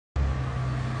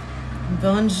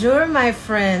Bonjour, my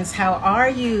friends. How are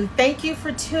you? Thank you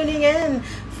for tuning in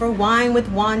for Wine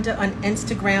with Wanda on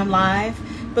Instagram Live.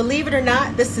 Believe it or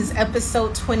not, this is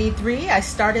episode 23. I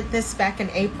started this back in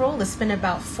April. It's been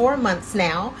about 4 months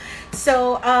now.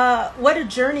 So what a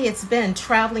journey it's been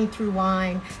traveling through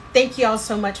wine. Thank you all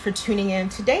so much for tuning in.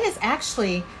 Today is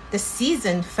actually the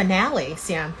season finale,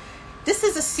 Siam. This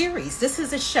is a series. This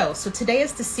is a show. So today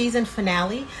is the season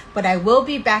finale, but I will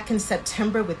be back in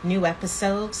September with new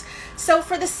episodes. So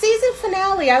for the season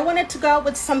finale, I wanted to go out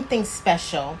with something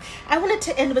special. I wanted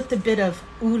to end with a bit of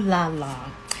ooh la la.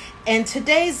 And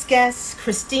today's guests,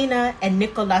 Christina and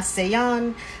Nicolas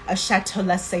Seillan of Château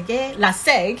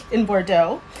Lassègue in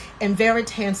Bordeaux and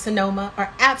Vérité in Sonoma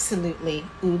are absolutely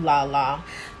ooh la la.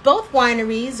 Both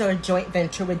wineries are a joint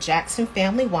venture with Jackson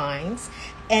Family Wines,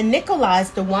 and Nicolas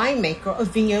is the winemaker of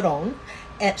Vigneron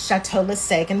at Château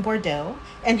Lassègue in Bordeaux,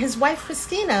 and his wife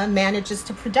Christina manages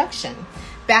the production.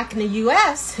 Back in the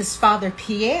U.S., his father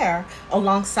Pierre,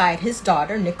 alongside his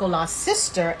daughter Nicolas'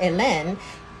 sister Hélène,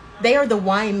 they are the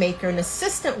winemaker and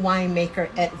assistant winemaker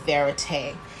at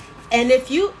Vérité. And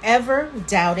if you ever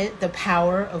doubted the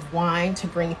power of wine to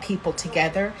bring people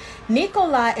together,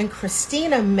 Nicolas and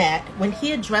Christina met when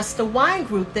he addressed the wine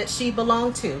group that she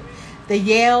belonged to, the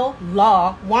Yale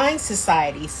Law Wine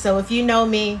Society. So if you know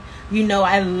me, you know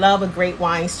I love a great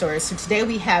wine story. So today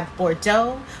we have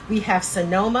Bordeaux, we have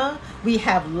Sonoma, we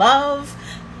have love.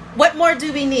 What more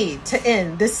do we need to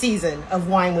end this season of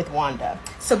Wine with Wanda?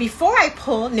 So before I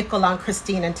pull Nicolas and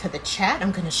Christine into the chat,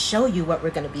 I'm going to show you what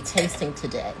we're going to be tasting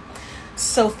today.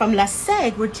 So from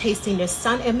Lassègue, we're tasting the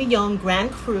Saint-Emilion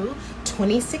Grand Cru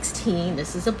 2016.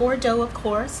 This is a Bordeaux, of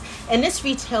course, and this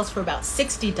retails for about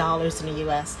 $60 in the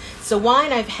US. So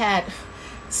wine I've had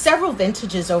several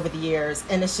vintages over the years,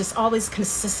 and it's just always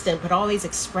consistent, but always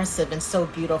expressive and so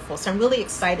beautiful. So I'm really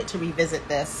excited to revisit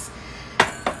this.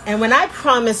 And when I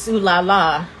promised ooh la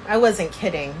la, I wasn't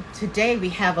kidding. Today we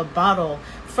have a bottle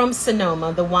from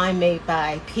Sonoma, the wine made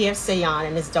by Pierre Seillan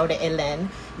and his daughter Hélène,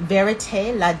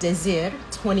 Vérité Le Désir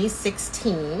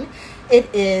 2016. It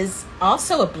is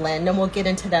also a blend, and we'll get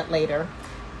into that later.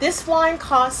 This wine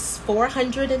costs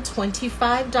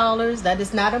 $425. That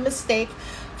is not a mistake.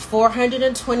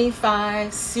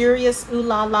 $425, serious ooh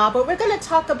la la, but we're going to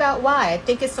talk about why. I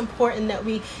think it's important that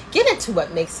we get into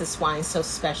what makes this wine so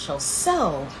special.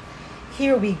 So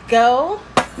here we go.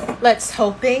 Let's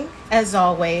hoping, as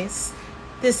always,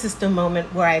 this is the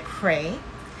moment where I pray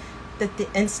that the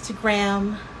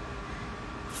Instagram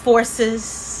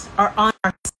forces are on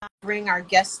our side, bring our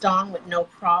guests on with no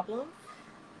problem.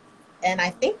 And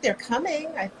I think they're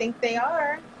coming. I think they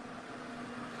are.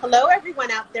 Hello,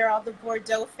 everyone out there, all the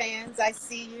Bordeaux fans. I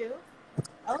see you.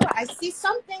 Oh, I see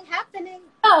something happening.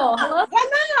 Oh, hello. Why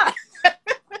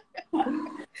not?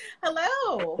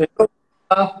 Hello.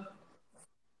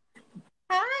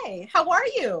 Hi. How are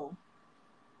you?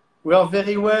 We are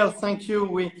very well, thank you.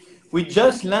 We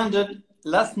just landed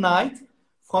last night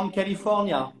from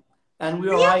California, and we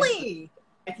Really?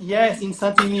 arrived, yes, in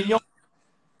Saint-Emilion.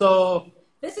 So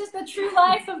this is the true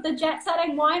life of the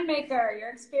jet-setting winemaker. You're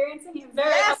experiencing it very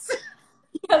yes.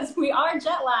 because we are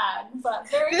jet lagged, but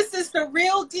very. This is the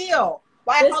real deal.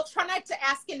 Well, I'll try not to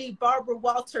ask any Barbara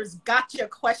Walters gotcha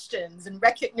questions in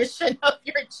recognition of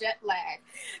your jet lag.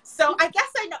 So I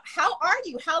guess I know. How are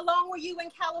you? How long were you in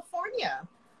California?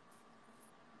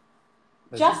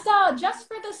 Just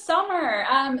for the summer.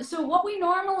 So what we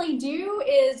normally do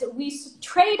is we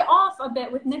trade off a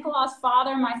bit with Nicolas'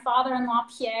 father, my father-in-law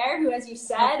Pierre, who, as you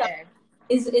said, okay,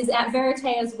 is at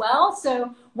Vérité as well.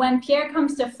 So when Pierre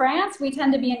comes to France, we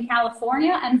tend to be in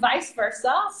California and vice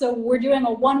versa. So we're doing a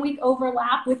 1-week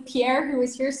overlap with Pierre, who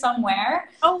is here somewhere.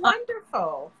 Oh,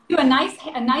 wonderful. Do a nice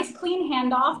clean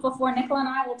handoff before Nicola and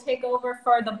I will take over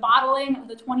for the bottling of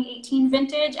the 2018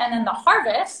 vintage and then the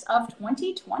harvest of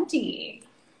 2020.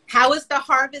 How is the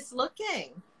harvest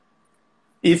looking?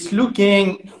 it's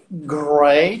looking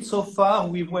great so far.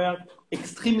 We were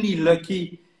extremely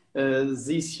lucky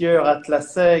this year at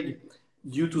Lassègue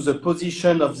due to the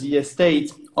position of the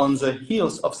estate on the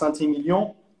hills of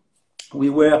Saint-Emilion. We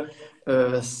were,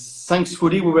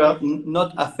 thankfully, we were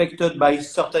not affected by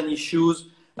certain issues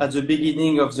at the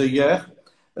beginning of the year,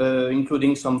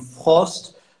 including some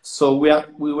frost. So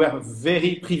we were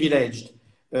very privileged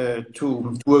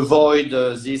to avoid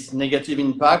this negative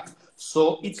impact.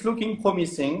 So it's looking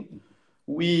promising.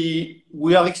 We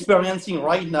are experiencing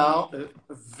right now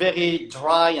a very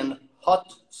dry and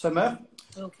hot summer.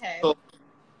 Okay. So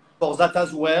for that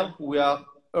as well, we are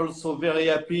also very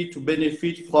happy to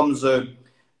benefit from the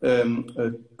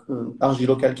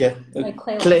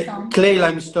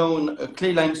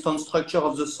clay limestone structure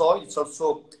of the soil. It's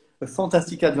also a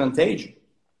fantastic advantage.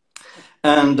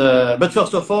 And but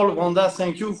first of all, Wanda,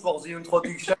 thank you for the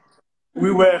introduction.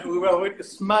 We were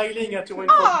smiling at your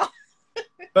introduction.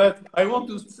 But I want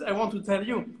to tell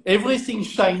you, everything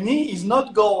shiny is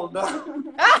not gold.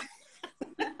 That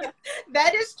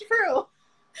is true.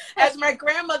 As my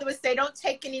grandmother would say, don't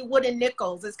take any wooden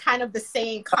nickels. It's kind of the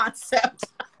same concept.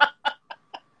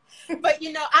 But,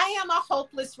 you know, I am a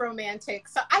hopeless romantic.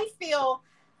 So I feel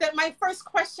that my first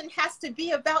question has to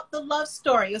be about the love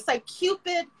story. It's like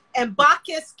Cupid and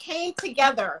Bacchus came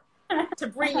together to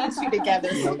bring you two together.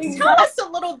 So tell us a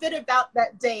little bit about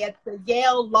that day at the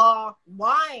Yale Law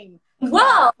Wine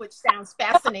Club, which sounds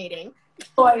fascinating.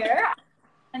 Lawyer.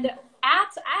 And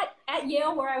at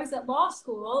Yale, where I was at law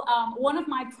school, one of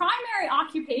my primary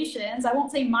occupations, I won't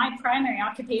say my primary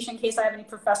occupation in case I have any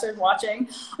professors watching,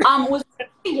 was the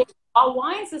Yale Law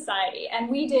Wine Society. And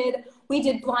we did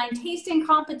blind tasting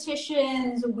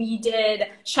competitions, we did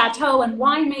Château and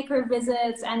winemaker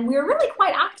visits, and we were really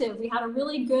quite active. We had a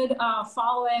really good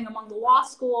following among the law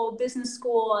school, business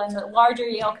school, and the larger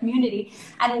Yale community.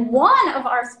 And one of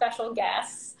our special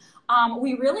guests,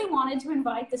 we really wanted to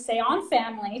invite the Seillan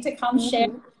family to come share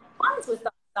wines with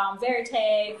us,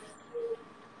 Vérité,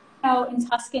 in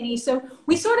Tuscany. So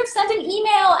we sort of sent an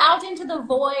email out into the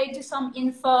void to some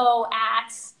info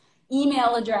at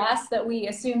email address that we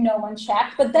assume no one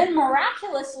checked. But then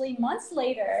miraculously, months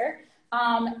later,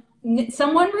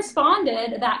 someone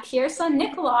responded that Pierre's son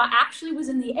Nicolas actually was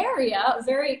in the area,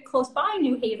 very close by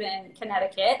New Haven,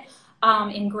 Connecticut,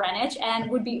 in Greenwich, and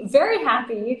would be very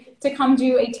happy to come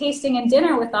do a tasting and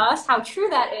dinner with us. How true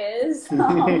that is.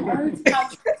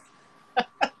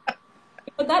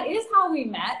 But that is how we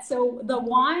met. So the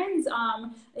wines,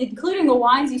 including the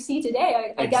wines you see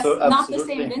today, I guess not the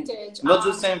same vintage. Not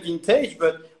the same vintage,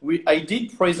 but I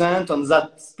did present on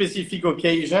that specific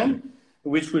occasion,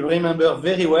 which we remember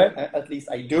very well, at least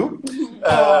I do,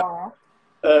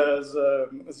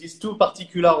 these two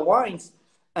particular wines.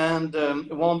 And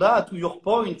Wanda, to your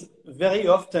point, very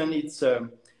often it's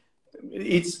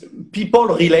people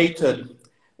related.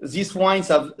 These wines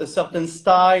have a certain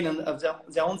style and have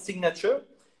their own signature,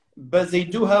 but they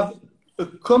do have a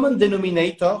common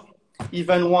denominator.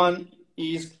 Even one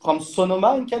is from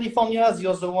Sonoma in California, the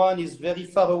other one is very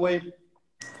far away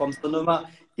from Sonoma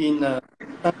in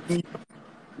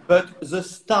but the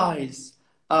styles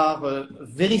are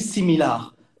very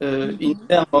similar in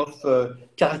terms of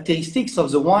characteristics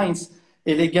of the wines,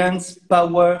 elegance,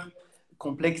 power,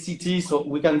 complexity. So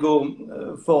we can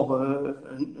go for a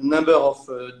number of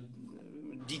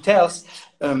details,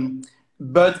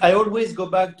 but I always go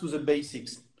back to the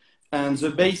basics. And the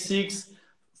basics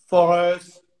for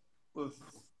us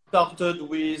started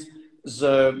with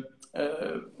the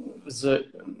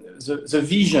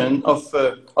vision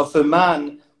of a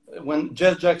man when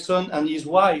Jeff Jackson and his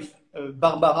wife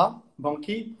Barbara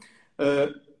Banchi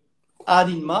had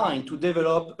in mind to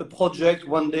develop a project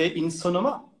one day in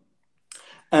Sonoma.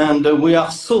 And we are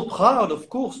so proud, of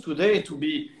course, today to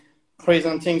be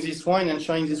presenting this wine and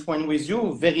sharing this wine with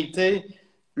you, Vérité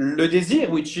Le Désir,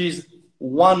 which is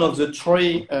one of the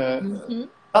three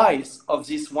styles of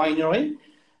this winery.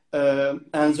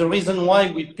 And the reason why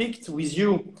we picked with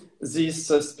you this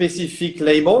specific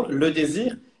label, Le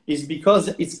Désir, is because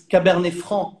it's Cabernet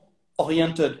Franc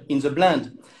oriented in the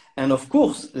blend. And of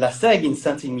course, Lassègue in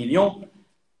Saint-Emilion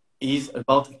is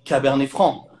about Cabernet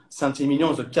Franc.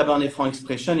 Saint-Emilion is a Cabernet Franc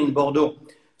expression in Bordeaux.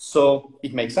 So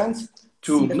it makes sense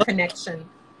to make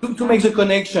the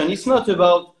connection. It's not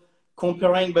about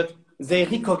comparing, but they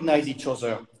recognize each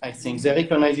other, I think. They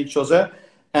recognize each other.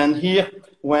 And here,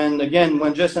 when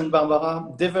Jess and Barbara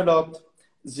developed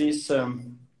this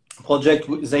project,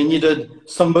 they needed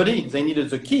somebody, they needed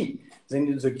the key. They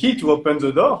needed the key to open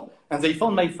the door, and they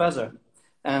found my father.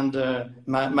 And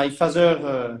my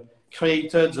father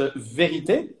created the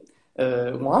Vérité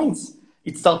wines.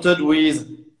 It started with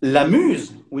La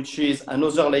Muse, which is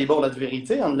another label at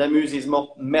Vérité, and La Muse is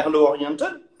more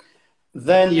Merlot-oriented.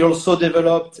 Then he also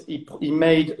developed, he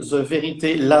made the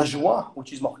Vérité La Joie,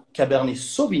 which is more Cabernet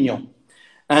Sauvignon.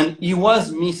 And he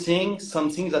was missing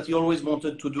something that he always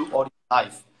wanted to do all his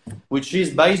life, which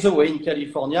is, by the way, in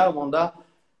California, Wanda,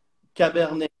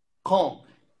 Cabernet Franc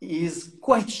is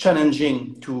quite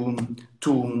challenging to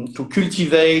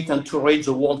cultivate and to reach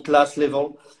the world-class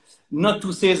level. Not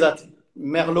to say that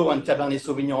Merlot and Cabernet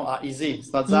Sauvignon are easy.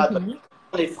 It's not that.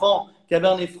 But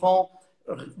Cabernet Franc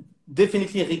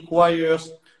definitely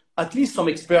requires at least some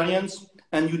experience,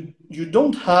 and you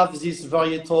don't have this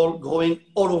varietal growing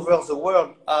all over the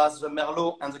world as the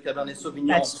Merlot and the Cabernet Sauvignon.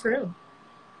 That's true.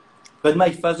 But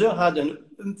my father had a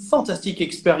fantastic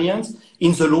experience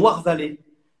in the Loire Valley.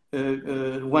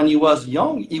 when he was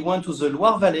young, he went to the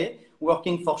Loire Valley,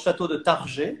 working for Château de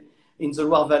Target in the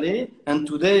Loire Valley. And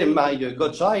today, my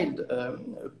godchild,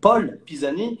 Paul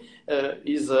Pisani,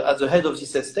 is at the head of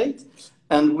this estate.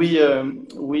 And we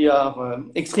are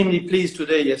extremely pleased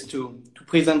today, yes, to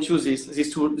present you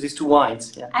these two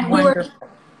wines. Yeah. And we were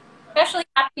especially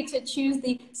happy to choose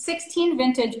the 16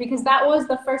 vintage because that was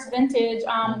the first vintage.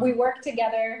 We worked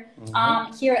together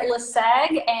here at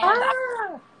Lassègue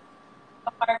and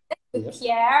with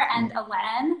Pierre and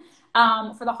Hélène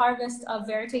for the harvest of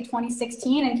Vérité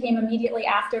 2016 and came immediately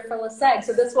after for Lassègue.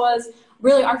 So this was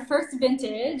really our first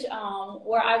vintage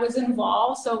where I was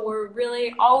involved. So we're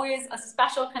really always a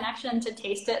special connection to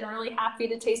taste it and really happy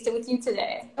to taste it with you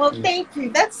today. Well, thank you.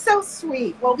 That's so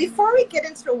sweet. Well, before we get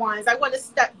into the wines, I want to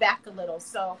step back a little.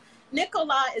 So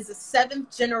Nicolas is a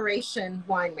 7th generation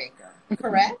winemaker,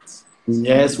 correct?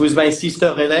 Yes, with my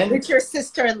sister Hélène. With your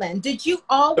sister Hélène. Did you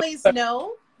always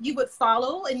know you would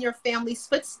follow in your family's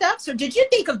footsteps, or did you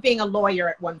think of being a lawyer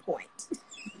at one point?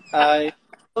 I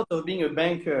thought of being a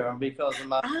banker because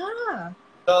my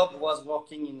job was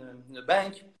working in a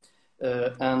bank,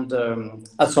 and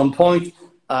at some point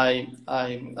I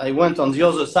went on the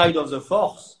other side of the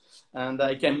force, and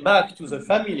I came back to the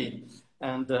family,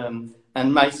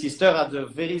 and my sister had a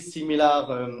very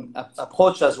similar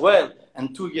approach as well,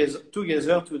 and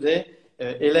together today,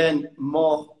 Hélène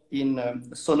more in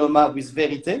Sonoma with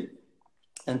Vérité,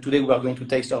 and today we are going to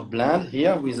taste our blend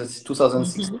here with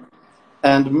 2006,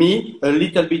 and me a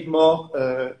little bit more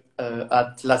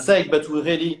at Lassègue, but we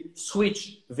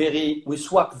really we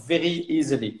swap very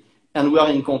easily, and we are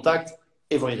in contact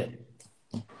every day.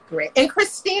 Great. And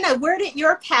Christina, where did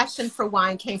your passion for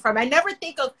wine came from? I never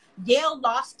think of Yale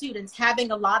law students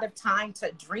having a lot of time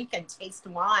to drink and taste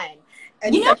wine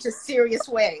in such a serious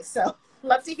way. So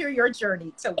love to hear your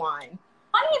journey to wine.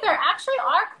 Funny, there actually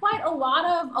are quite a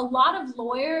lot of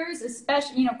lawyers,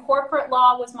 especially, corporate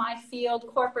law was my field,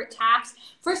 corporate tax.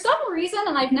 For some reason,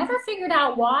 and I've never figured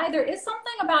out why, there is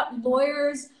something about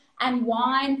lawyers and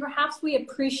wine. Perhaps we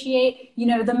appreciate,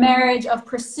 the marriage of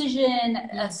precision,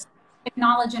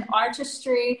 knowledge and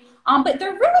artistry. But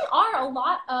there really are a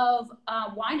lot of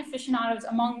wine aficionados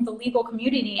among the legal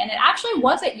community, and it actually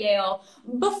was at Yale.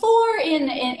 Before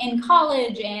in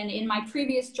college and in my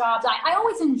previous jobs, I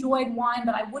always enjoyed wine,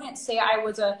 but I wouldn't say I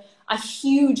was a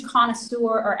huge connoisseur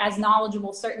or as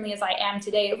knowledgeable certainly as I am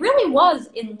today. It really was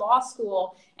in law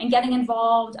school and getting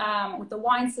involved with the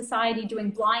Wine Society,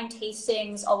 doing blind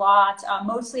tastings a lot,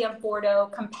 mostly of Bordeaux,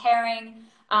 comparing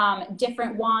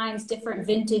different wines, different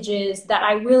vintages, that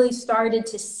I really started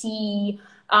to see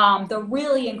the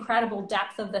really incredible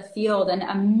depth of the field and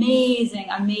amazing,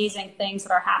 amazing things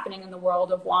that are happening in the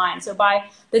world of wine. So by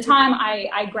the time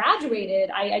I graduated,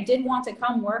 I did want to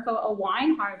come work a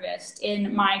wine harvest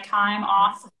in my time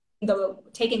off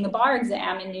taking the bar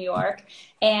exam in New York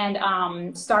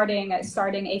and starting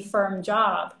a firm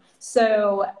job.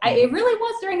 So it really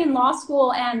was during in law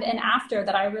school and after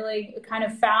that I really kind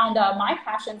of found my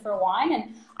passion for wine.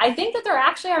 And I think that there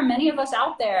actually are many of us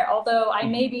out there, although I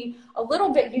may be a little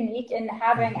bit unique in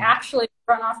having actually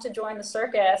run off to join the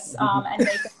circus and make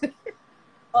it.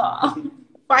 Well,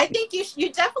 I think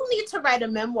you definitely need to write a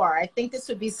memoir. I think this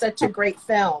would be such a great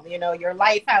film, your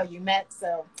life, how you met.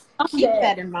 So keep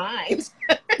that in mind.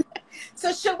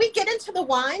 So should we get into the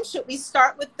wine? Should we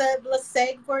start with the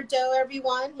Lassègue Bordeaux,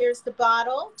 everyone? Here's the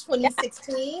bottle,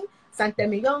 2016,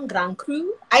 Saint-Emilion Grand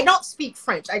Cru. I don't speak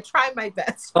French. I try my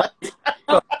best.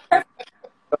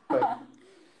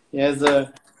 Yes,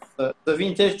 the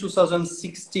vintage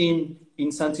 2016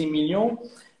 in Saint-Emilion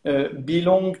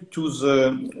belong to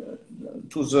the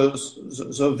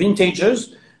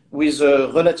vintages with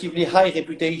a relatively high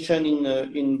reputation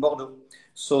in Bordeaux.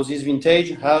 So this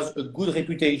vintage has a good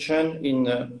reputation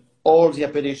in all the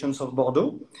appellations of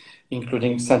Bordeaux,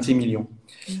 including Saint-Emilion.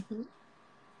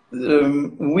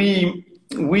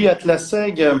 We at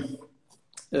Lassègue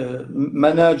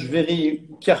manage very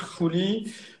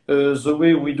carefully the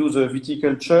way we do the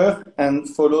viticulture, and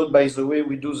followed by the way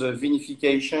we do the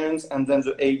vinifications and then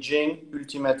the aging,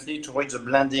 ultimately to reach the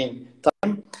blending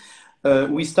time.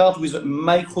 We start with a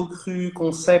micro-cru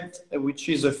concept, which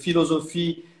is a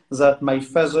philosophy that my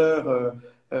father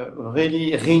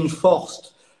really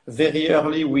reinforced very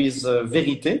early with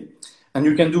Vérité. And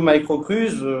you can do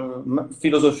micro-crus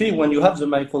philosophy when you have the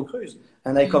micro-crus.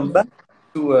 And I come back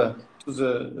to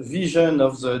the vision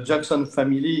of the Jackson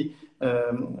family,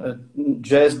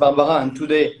 Jess, Barbara, and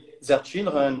today their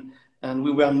children. And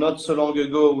we were not so long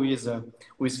ago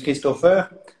with Christopher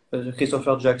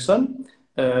Jackson.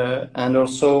 And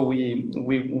also we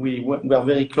were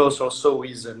very close also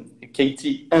with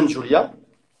Katie and Julia.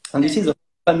 And this is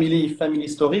a family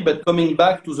story, but coming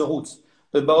back to the roots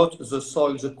about the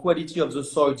soil, the quality of the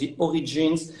soil, the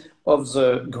origins of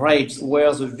the grapes,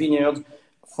 where the vineyard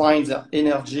finds their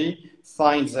energy,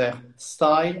 finds their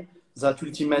style, that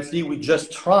ultimately we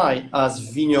just try as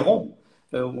vigneron,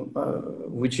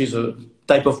 which is a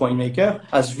type of winemaker.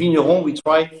 As vigneron, we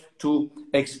try to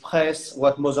express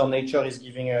what Mother Nature is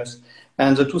giving us.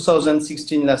 And the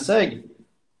 2016 Lassègue,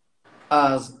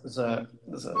 as the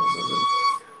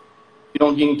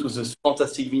belonging to this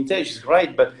fantastic vintage, is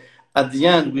great, but at the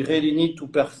end, we really need to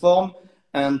perform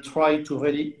and try to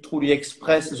really truly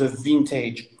express the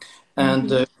vintage.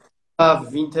 And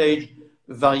have vintage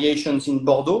variations in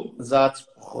Bordeaux that's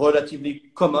relatively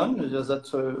common,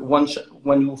 that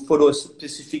when you follow a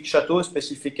specific chateau, a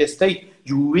specific estate,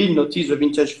 you will notice the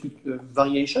vintage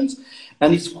variations.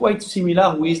 And it's quite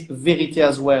similar with Vérité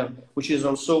as well, which is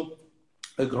also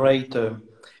a great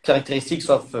characteristics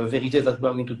of Vérité that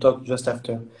we're going to talk just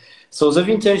after. So the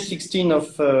vintage 16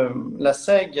 of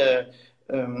Lassègue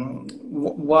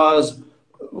was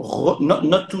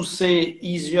not to say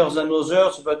easier than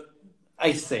others, but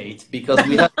I say it because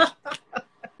we had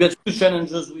two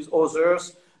challenges with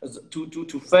others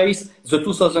to face. The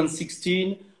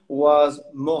 2016 was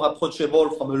more approachable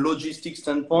from a logistic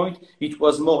standpoint. It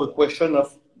was more a question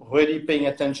of really paying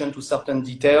attention to certain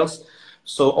details.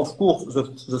 So, of course,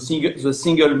 the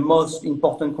single most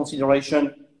important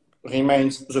consideration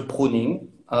remains the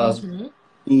pruning, as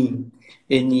in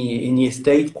any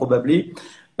estate, probably.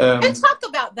 And talk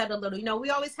about that a little. You know, we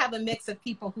always have a mix of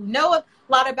people who know a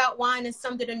lot about wine and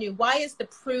some that are new. Why is the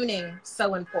pruning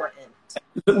so important?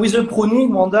 With the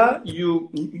pruning, Wanda, you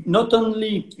not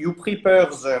only you prepare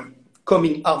the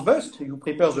coming harvest, you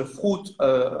prepare the fruit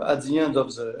at the end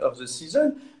of the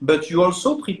season, but you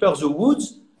also prepare the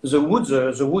woods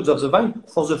of the vine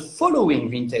for the following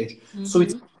vintage. So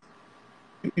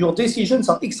your decisions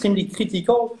are extremely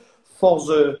critical for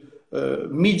the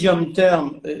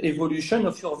medium-term evolution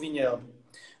of your vineyard.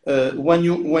 When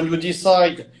you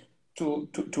decide to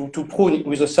prune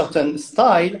with a certain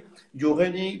style, you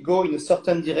really go in a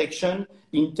certain direction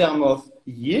in terms of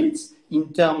yields,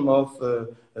 in terms of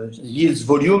yields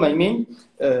volume, I mean,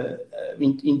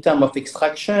 in terms of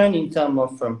extraction, in terms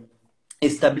of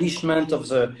establishment of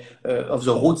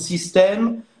the root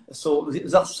system. So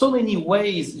there are so many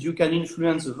ways you can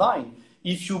influence the vine.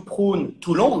 If you prune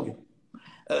too long,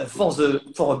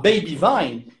 for a baby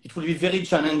vine, it will be very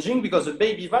challenging because the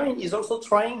baby vine is also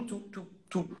trying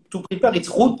to prepare its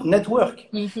root network.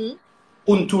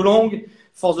 Prune too long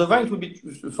for the vine,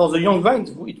 for the young vine,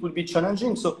 it will be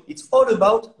challenging. So it's all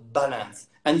about balance,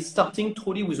 and it's starting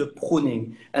truly with the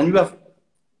pruning. And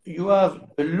you have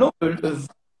a lot of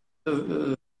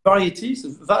varieties,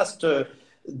 vast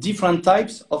different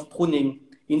types of pruning.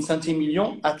 In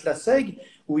Saint-Emilion, at Lassègue,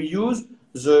 we use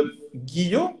the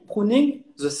Guillot pruning,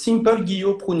 the simple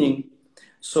Guillot pruning.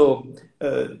 So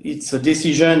it's a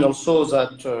decision also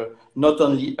that not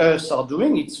only us are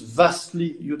doing, it's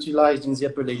vastly utilized in the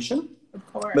appellation. Of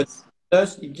course.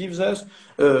 But it gives us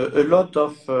a lot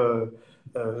of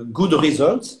good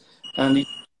results, and it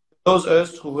allows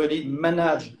us to really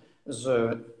manage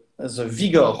the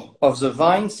vigor of the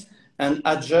vines and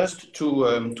adjust to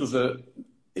the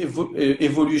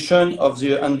evolution of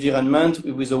the environment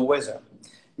with the weather.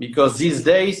 Because these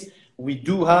days, we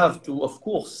do have to, of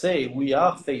course, say we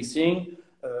are facing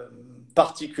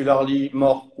particularly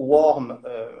more warm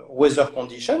weather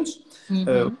conditions.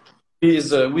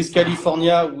 With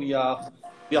California, we have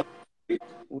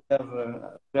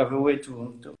a way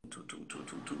to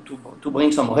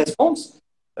bring some response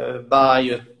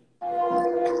by.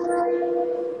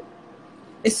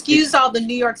 Excuse all the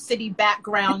New York City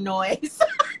background noise.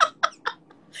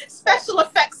 Special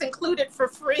effects included for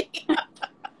free.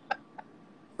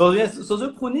 So yes, so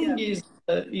the pruning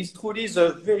is truly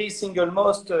the very single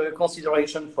most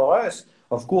consideration for us.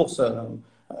 Of course,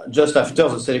 just after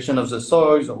the selection of the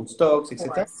soils, the rootstocks,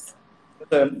 etc.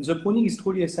 The pruning is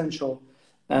truly essential,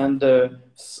 and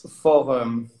for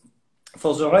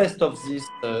the rest of this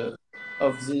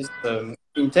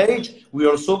vintage, we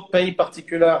also pay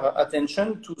particular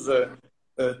attention to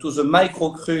the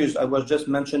micro crus I was just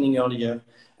mentioning earlier.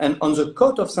 And on the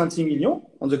Côte of Saint-Emilion,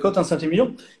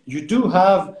 you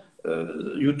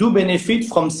do benefit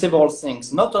from several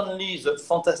things. Not only the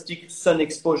fantastic sun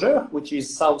exposure, which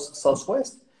is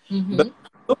southwest, but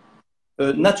also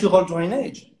natural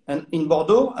drainage. And in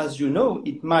Bordeaux, as you know,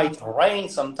 it might rain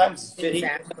sometimes very.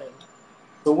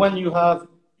 So when you have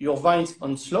your vines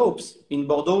on slopes in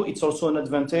Bordeaux, it's also an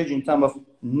advantage in terms of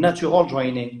natural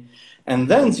draining. And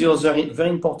then the other very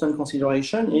important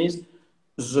consideration is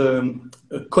the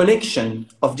collection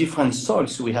of different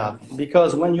soils we have.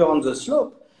 Because when you're on the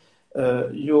slope,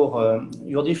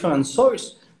 your different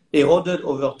soils eroded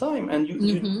over time, and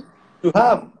you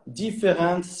have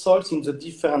different soils in the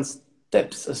different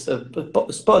steps,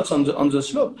 spots on the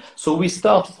slope. So we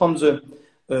start from the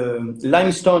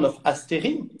limestone of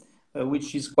Astéry,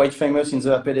 which is quite famous in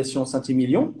the appellation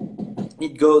Saint-Emilion.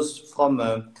 It goes from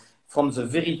the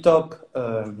very top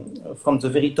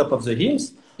of the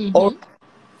hills, all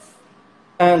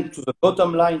and to the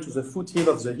bottom line, to the foothill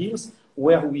of the hills,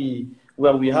 where we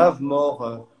have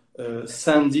more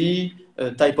sandy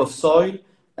type of soil,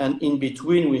 and in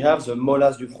between we have the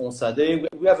molas du Fronsadais.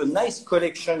 We have a nice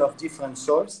collection of different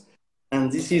soils,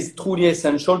 and this is truly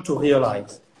essential to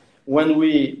realize. When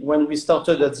we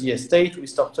started at the estate, we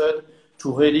started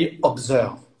to really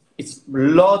observe. It's a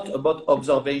lot about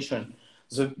observation.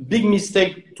 The big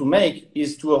mistake to make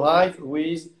is to arrive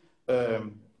with a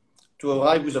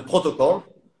protocol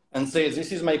and say,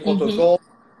 this is my protocol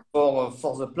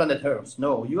for the planet Earth.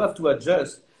 No, you have to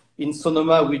adjust. In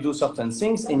Sonoma, we do certain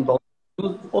things. In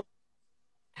Bordeaux,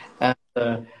 and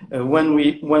when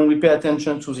we pay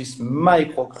attention to this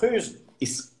micro crus,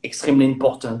 it's extremely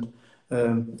important.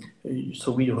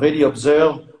 So we really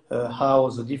observe how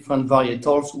the different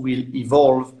varietals will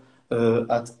evolve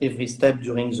at every step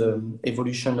during the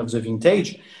evolution of the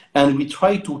vintage, and we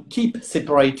try to keep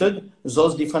separated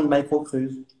those different micro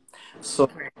crus. So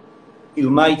you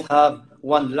might have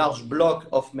one large block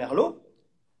of Merlot,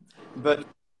 but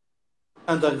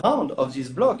underground of this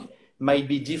block might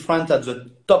be different at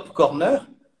the top corner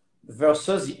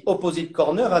versus the opposite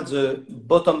corner at the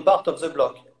bottom part of the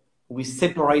block. We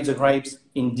separate the grapes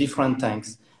in different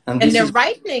tanks. And they're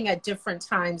ripening at different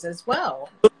times as well.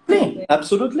 Absolutely,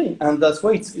 absolutely. And that's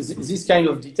why these kind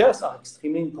of details are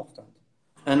extremely important.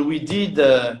 And we did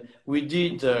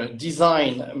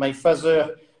design. My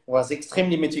father was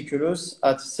extremely meticulous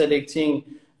at selecting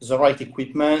the right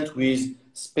equipment with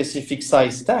specific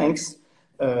size tanks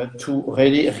to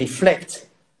really reflect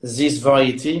this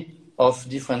variety of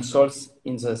different soils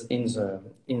in the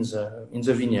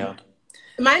vineyard.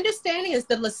 My understanding is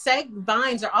the Lassègue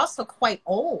vines are also quite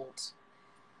old.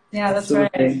 Yeah, that's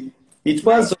Absolutely. right. It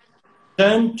was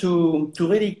done to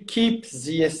really keep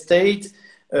the estate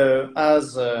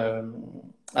as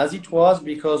it was,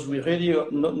 because we really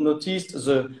noticed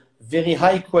the very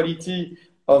high quality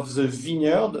of the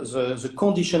vineyard. The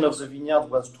condition of the vineyard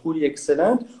was truly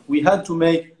excellent. We had to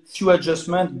make few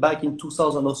adjustments back in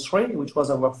 2003, which was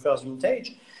our first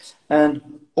vintage. And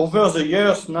over the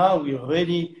years now, we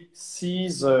really see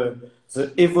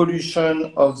the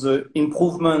evolution of the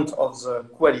improvement of the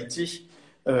quality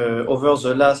over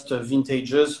the last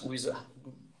vintages, with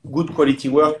good quality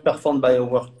work performed by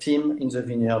our team in the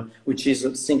vineyard, which is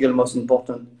the single most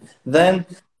important. Then,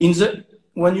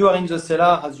 when you are in the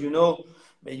cellar, as you know,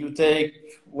 you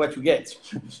take what you get.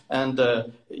 And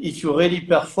if you really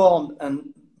perform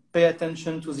and pay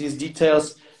attention to these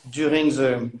details during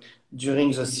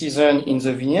the season in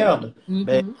the vineyard,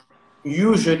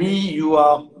 usually you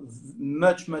are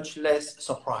much less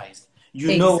surprised.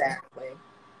 You know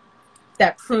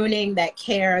that pruning, that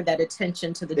care, that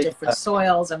attention to the different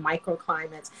soils and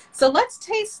microclimates. So let's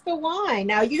taste the wine.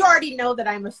 Now, you already know that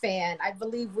I'm a fan. I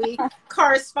believe we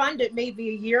corresponded maybe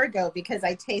a year ago, because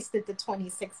I tasted the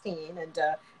 2016, and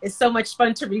it's so much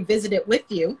fun to revisit it with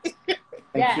you.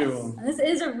 Thank you. This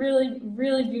is a really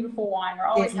beautiful wine. We're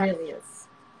always really is.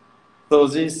 So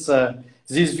this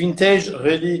vintage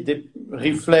really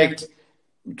reflects,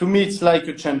 to me, it's like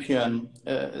a champion.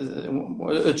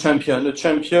 A champion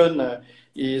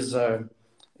is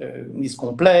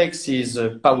complex, is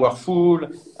powerful,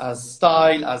 has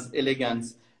style, has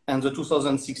elegance. And the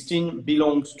 2016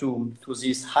 belongs to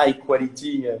this high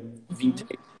quality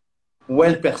vintage,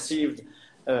 well perceived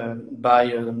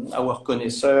by our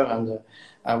connoisseurs and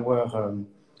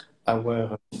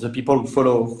the people who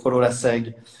follow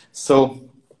Lassègue. So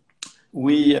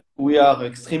we are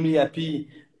extremely happy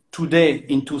today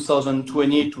in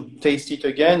 2020 to taste it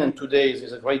again, and today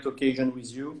is a great occasion with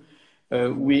you.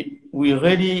 We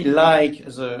really like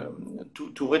to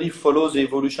really follow the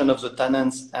evolution of the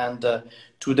tannins, and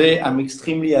today I'm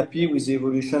extremely happy with the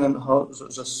evolution and how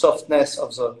the softness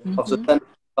of the tannins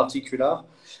in particular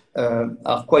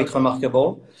are quite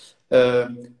remarkable,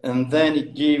 and then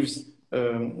it gives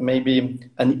maybe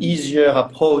an easier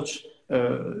approach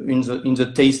in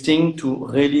the tasting to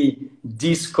really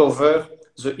discover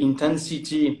the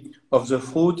intensity of the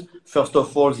fruit. First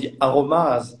of all, the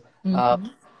aromas are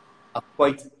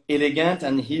quite elegant,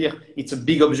 and here it's a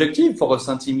big objective for a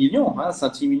Saint-Emilion.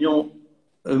 Saint-Emilion,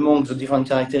 among the different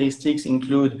characteristics,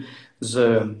 include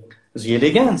the the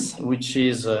elegance, which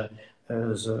is the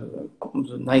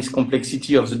nice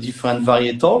complexity of the different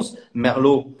varietals.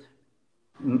 Merlot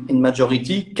in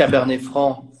majority, Cabernet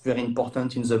Franc very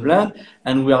important in the blend,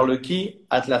 and we are lucky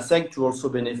at Lassègue to also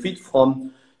benefit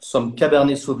from some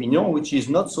Cabernet Sauvignon, which is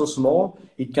not so small.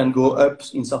 It can go up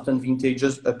in certain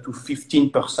vintages up to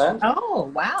 15%.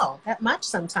 Oh, wow, that much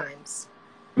sometimes.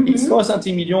 It's for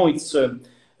Saint-Emilion, it's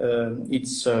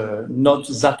not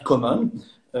that common,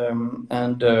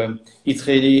 and it's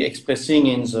really expressing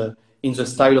in the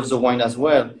style of the wine as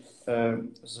well.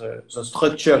 The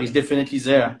structure is definitely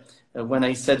there. When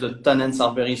I said the tannins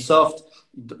are very soft,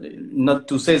 not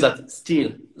to say that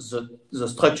still the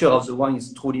structure of the wine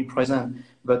is truly present,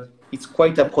 but it's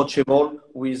quite approachable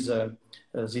with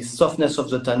the softness of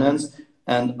the tannins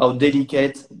and how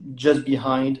delicate just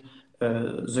behind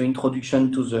the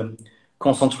introduction to the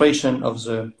concentration of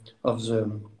the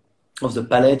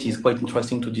palate is quite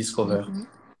interesting to discover. Mm-hmm.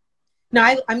 No,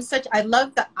 I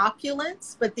love the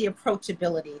opulence, but the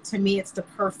approachability. To me, it's the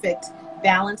perfect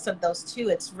balance of those two.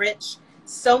 It's rich,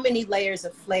 so many layers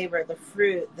of flavor, the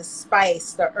fruit, the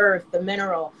spice, the earth, the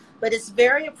mineral, but it's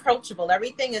very approachable.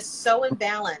 Everything is so in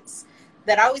balance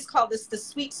that I always call this the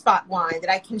sweet spot wine that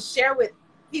I can share with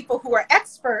people who are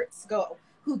experts,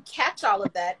 who catch all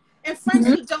of that. And friends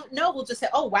who don't know will just say,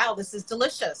 oh, wow, this is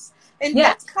delicious. And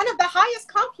that's kind of the highest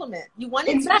compliment. You want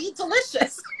it to be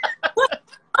delicious.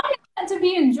 And to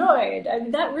be enjoyed. I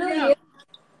mean, that really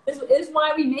is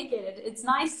why we make it. It's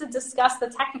nice to discuss the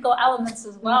technical elements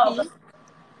as well. But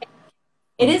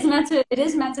it is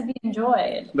meant to be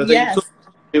enjoyed. But I totally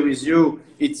agree with you.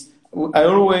 I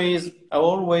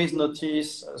always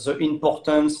notice the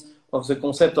importance of the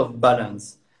concept of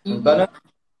balance. And balance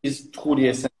is truly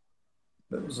essential.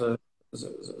 The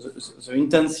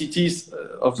intensities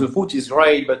of the fruit is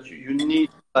great, but you need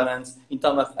balance in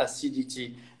terms of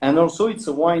acidity. And also it's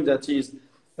a wine that is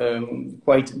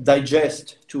quite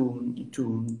digest to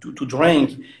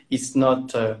drink. It's not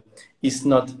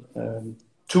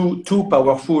too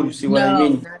powerful. You see what I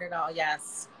mean? No, not at all.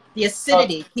 Yes, the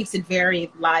acidity keeps it very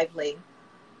lively,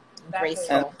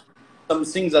 graceful. And some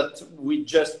things that we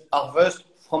just harvest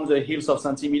from the hills of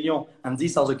Saint-Emilion, and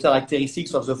these are the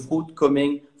characteristics of the fruit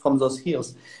coming from those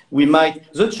hills.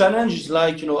 The challenge is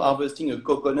like, harvesting a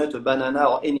coconut, a banana,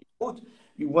 or any fruit.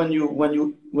 When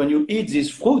you eat these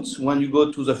fruits, when you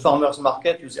go to the farmer's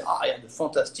market, you say, I had a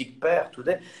fantastic pear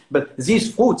today. But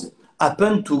these fruits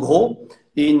happen to grow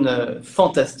in a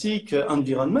fantastic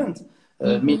environment.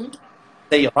 Meaning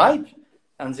they ripe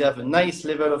and they have a nice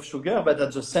level of sugar, but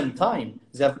at the same time,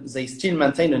 they still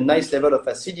maintain a nice level of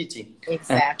acidity.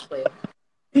 Exactly. And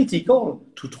critical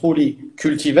to truly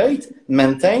cultivate,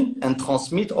 maintain, and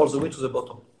transmit all the way to the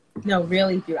bottle. No,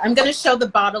 really beautiful. I'm going to show the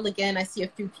bottle again. I see a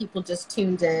few people just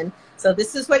tuned in. So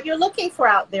this is what you're looking for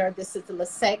out there. This is the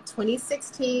Lassègue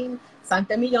 2016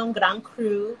 Saint-Emilion Grand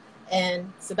Cru.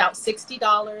 And it's about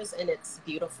 $60, and it's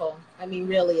beautiful. I mean,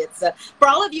 really, it's for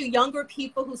all of you younger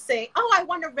people who say, oh, I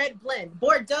want a red blend.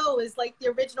 Bordeaux is like the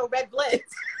original red blend.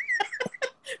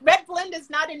 Red blend is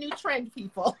not a new trend,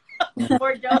 people.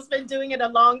 Bordeaux's been doing it a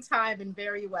long time and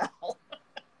very well.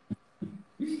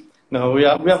 No, we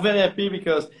are very happy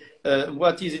because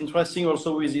what is interesting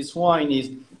also with this wine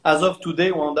is, as of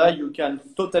today, Wanda, you can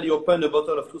totally open a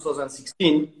bottle of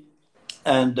 2016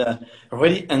 and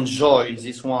really enjoy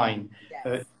this wine.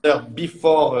 Yes.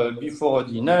 Before a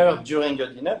dinner, during a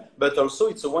dinner, but also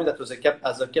it's a wine that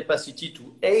has a capacity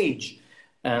to age.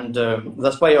 And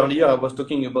that's why earlier I was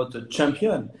talking about a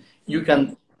champion.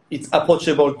 It's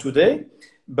approachable today,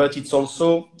 but it's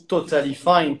also totally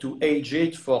fine to age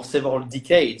it for several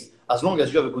decades, as long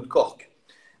as you have a good cork.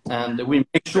 And we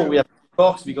make sure we have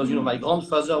corks because, my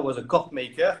grandfather was a cork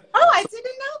maker. Oh, I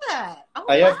didn't know that. Oh,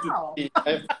 I have to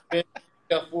be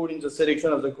careful in the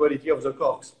selection of the quality of the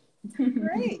corks.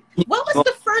 Great. What was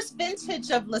the first vintage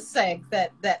of Lassègue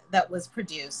that was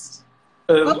produced?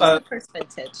 What was the first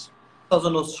vintage?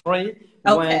 2003,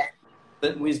 okay.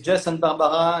 With Jess and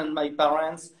Barbara and my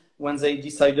parents, when they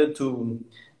decided to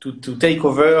take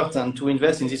over and to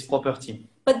invest in this property.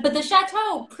 But the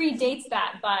Château predates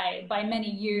that by many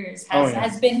years,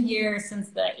 has been here since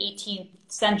the 18th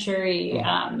century.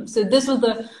 So this was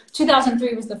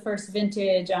 2003 was the first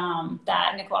vintage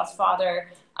that Nicolas'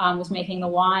 father was making the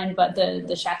wine, but the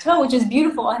Château, which is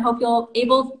beautiful. I hope you'll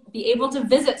be able to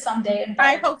visit someday.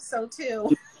 I hope so too.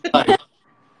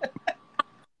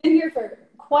 Been here for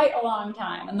quite a long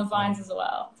time, and the vines as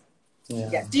well.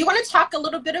 Yeah. Do you want to talk a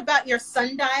little bit about your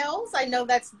sundials? I know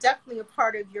that's definitely a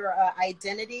part of your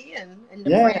identity and the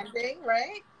branding,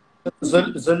 right?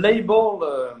 The label,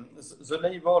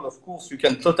 of course, you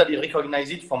can totally recognize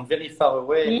it from very far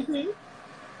away.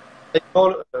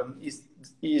 label is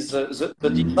the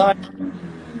design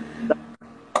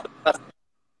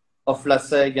of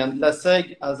Lassègue. And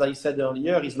Lassègue, as I said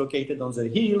earlier, is located on the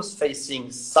hills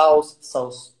facing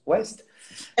southwest.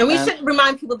 And we should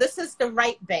remind people this is the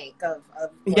right bank of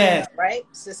Bordeaux, yes, right?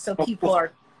 Just so people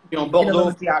are Bordeaux,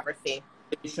 in geography.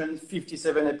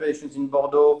 57 appellations in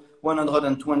Bordeaux,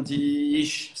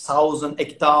 120-ish thousand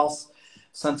hectares.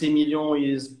 Saint-Emilion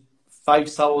is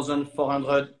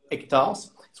 5,400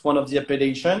 hectares. It's one of the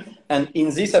appellations. And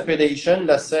in this appellation,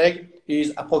 Lassègue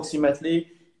is approximately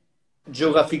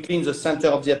geographically in the center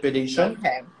of the appellation,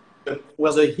 okay,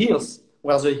 where the hill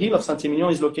of Saint-Emilion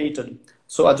is located.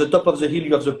 So at the top of the hill,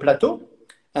 you have the plateau,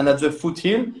 and at the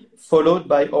foothill, followed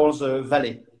by all the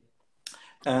valley.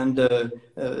 And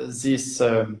this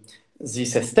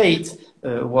estate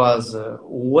was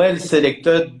well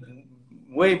selected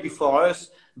way before us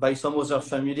by some other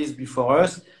families before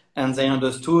us, and they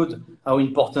understood how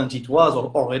important it was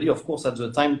already, of course, at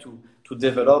the time to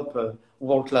develop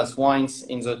world-class wines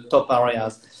in the top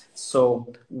areas. So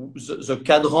the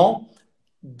cadran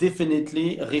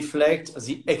definitely reflects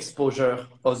the exposure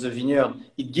of the vineyard.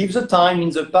 It gives a time in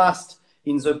the past.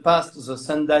 In the past, the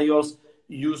sundials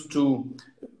used to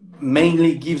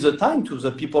mainly give the time to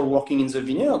the people working in the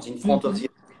vineyards in front of the.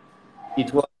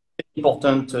 It was a very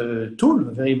important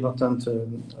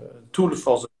tool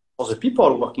for the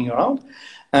people working around,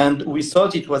 and we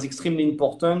thought it was extremely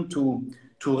important to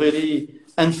really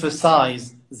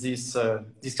emphasize this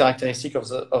characteristic of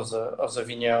the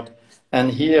vineyard.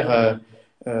 And here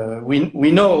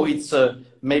we know it's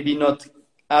maybe not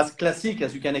as classic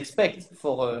as you can expect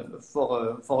for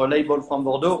a label from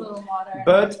Bordeaux,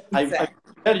 but I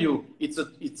tell you, it's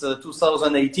a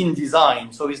 2018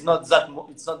 design, so it's not that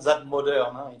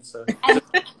modern. Huh? It's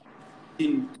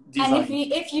design. And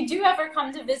if you do ever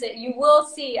come to visit, you will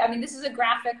see, I mean, this is a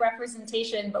graphic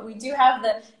representation, but we do have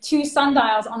the two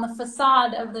sundials on the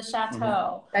facade of the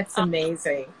chateau. That's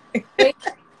amazing.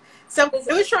 So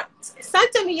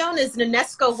Saint-Emilion is an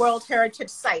UNESCO World Heritage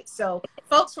Site. So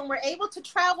folks, when we're able to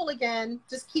travel again,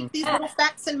 just keep these little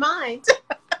facts in mind.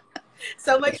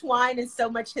 So much wine and so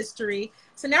much history.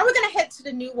 So now we're going to head to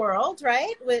the New World,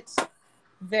 right? With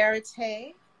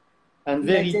Vérité and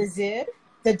Le Désir,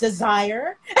 the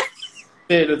desire.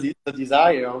 The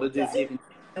desire, or the désir,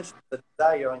 the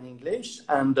desire in English.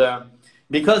 And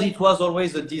because it was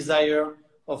always the desire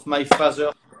of my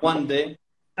father one day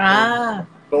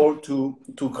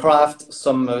to craft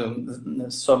some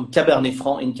Cabernet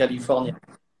Franc in California.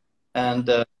 And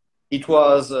it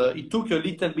took a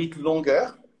little bit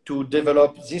longer to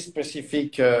develop this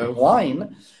specific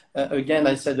wine. Again,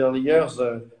 I said earlier,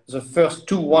 the first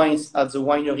two wines at the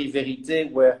winery Vérité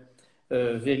were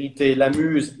Vérité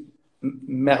Lamuse,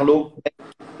 Merlot,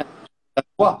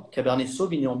 Cabernet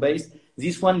Sauvignon based.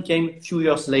 This one came a few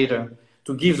years later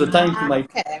to give the time to my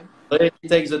really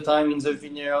take the time in the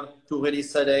vineyard to really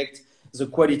select the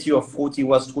quality of fruit he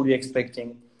was truly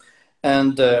expecting.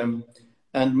 And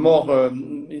more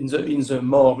in the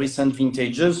more recent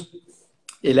vintages,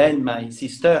 Hélène, my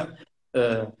sister,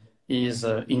 is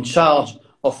in charge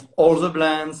of all the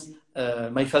blends.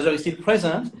 My father is still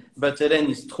present, but Hélène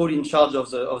is truly in charge of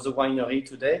the winery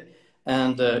today.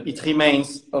 And it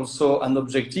remains also an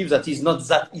objective that is not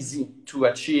that easy to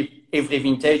achieve every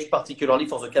vintage, particularly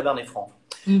for the Cabernet Franc.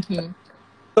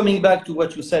 Coming back to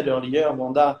what you said earlier,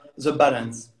 Wanda, the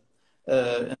balance.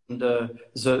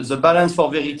 The balance for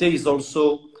Vérité is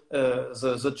also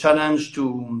the challenge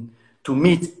to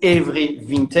meet every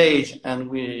vintage, and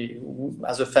we,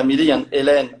 as a family, and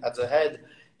Hélène at the head,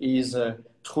 is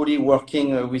truly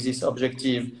working with this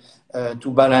objective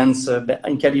to balance.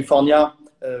 In California,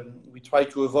 we try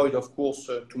to avoid, of course,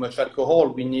 too much alcohol.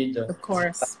 We need, of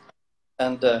course,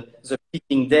 and the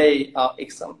picking day are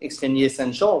extremely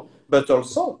essential. But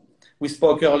also, we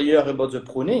spoke earlier about the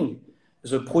pruning.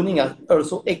 The pruning is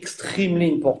also extremely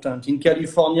important. In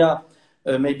California,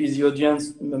 maybe the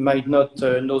audience might not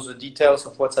know the details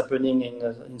of what's happening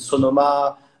in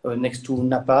Sonoma, next to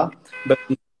Napa. But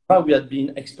in Sonoma, we had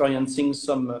been experiencing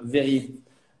some very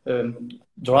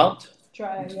drought.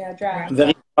 Dry.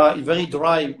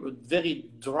 Very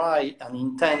dry and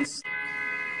intense.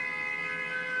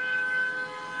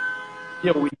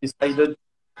 Here we decided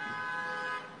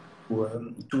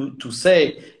to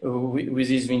say with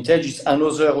this vintage, it's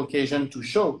another occasion to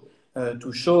show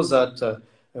that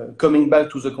coming back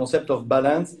to the concept of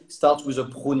balance starts with a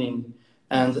pruning.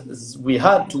 And we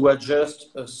had to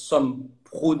adjust some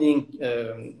pruning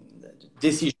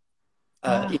decisions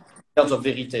in terms of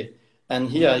Vérité. And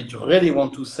here I really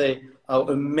want to say how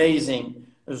amazing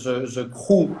the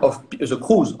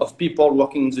crews of people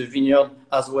working in the vineyard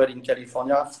as well in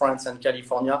California, France and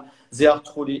California. They are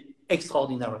truly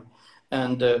extraordinary.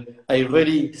 And I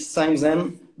really thank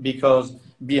them because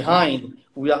behind,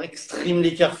 we are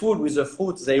extremely careful with the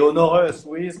fruit they honor us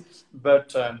with,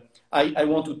 but I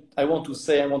want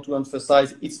to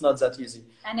emphasize it's not that easy.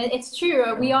 And it's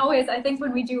true. We always, I think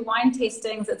when we do wine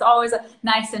tastings, it's always a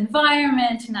nice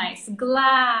environment, nice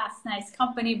glass, nice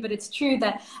company. But it's true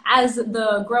that as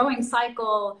the growing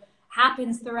cycle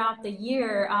happens throughout the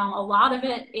year, a lot of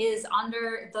it is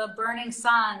under the burning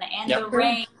sun and the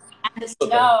rain and the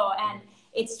snow. And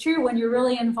it's true when you're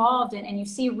really involved and you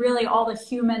see really all the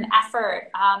human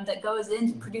effort that goes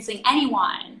into producing any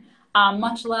wine.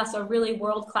 Much less a really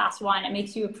world-class wine. It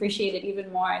makes you appreciate it even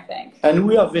more, I think. And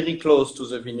we are very close to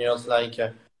the vineyards. Like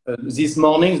this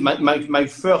morning, my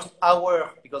first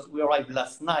hour, because we arrived late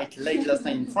last night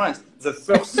in France, the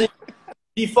first thing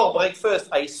before breakfast,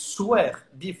 I swear,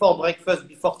 before breakfast,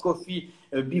 before coffee,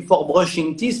 before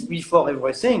brushing teeth, before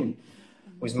everything,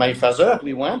 with my father,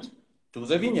 we went to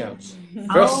the vineyards.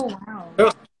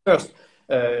 First.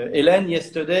 Hélène,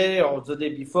 yesterday or the day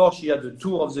before, she had a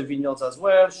tour of the vineyards as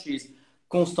well. She's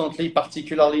constantly,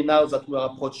 particularly now that we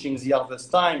are approaching the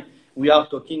harvest time, we are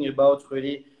talking about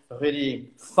really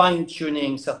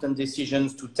fine-tuning certain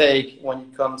decisions to take when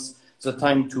it comes the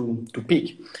time to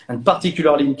pick, and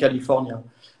particularly in California.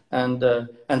 And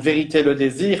Vérité Le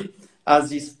Désir has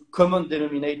this common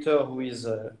denominator with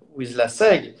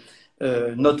Lassègue.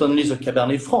 Not only the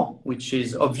Cabernet Franc, which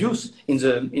is obvious in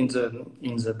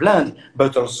the blend,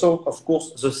 but also, of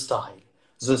course, the style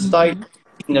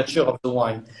signature of the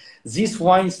wine. These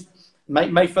wines,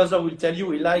 my father will tell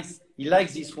you, he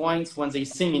likes these wines when they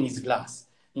sing in his glass.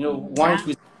 You know, wines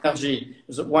with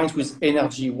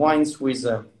energy, wines with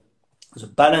the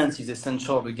balance is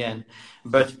essential again.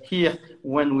 But here,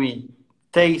 when we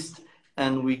taste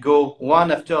and we go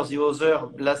one after the other,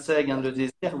 Lassègue and Le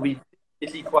Désir, we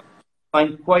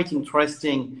find quite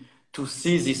interesting to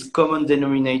see this common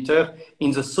denominator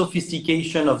in the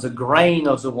sophistication of the grain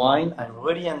of the wine. I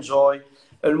really enjoy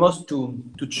almost to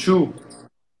chew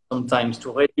sometimes,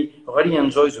 to really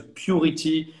enjoy the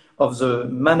purity of the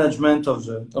management of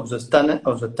the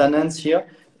tannins here.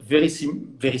 Very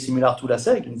similar to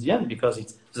Lassègue in the end, because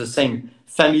it's the same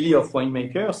family of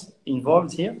winemakers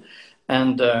involved here.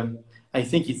 And I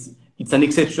think it's an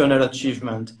exceptional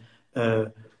achievement.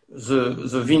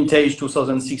 The vintage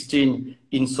 2016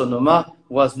 in Sonoma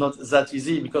was not that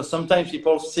easy, because sometimes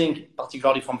people think,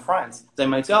 particularly from France, they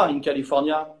might say, in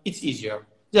California, it's easier.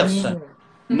 Yes. No.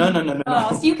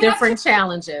 So you Different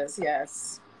challenges,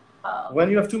 yes. When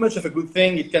you have too much of a good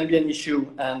thing, it can be an issue.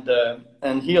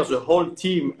 And here the whole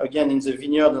team, again, in the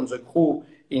vineyard and the crew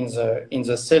in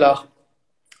the cellar,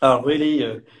 are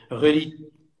really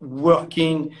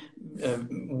working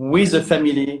with the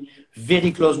family,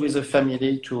 very close with the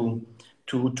family to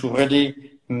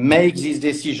really make these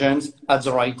decisions at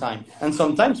the right time. And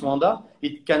sometimes, Wanda,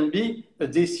 it can be a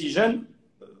decision,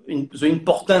 the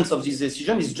importance of this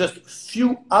decision is just a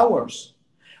few hours.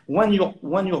 When your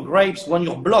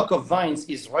block of vines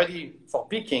is ready for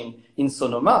picking in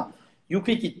Sonoma, you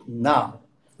pick it now.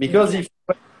 Because if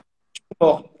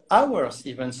for hours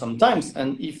even sometimes,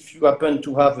 and if you happen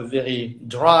to have a very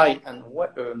dry and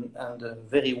a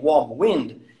very warm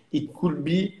wind, it could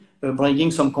be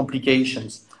bringing some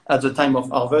complications at the time of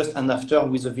harvest and after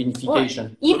with the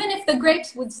vinification. Or even if the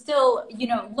grapes would still,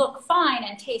 look fine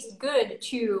and taste good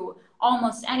to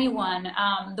almost anyone,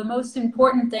 the most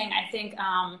important thing I think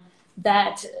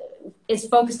that is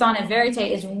focused on at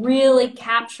Vérité is really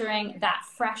capturing that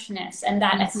freshness and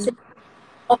that acidity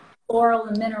of floral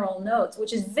and mineral notes,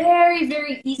 which is very,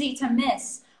 very easy to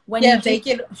miss when you they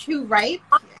get too ripe.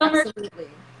 Absolutely.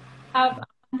 Have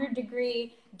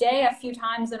 100-degree day a few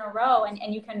times in a row, and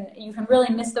you can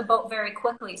really miss the boat very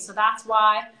quickly. So that's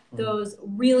why those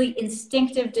really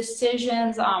instinctive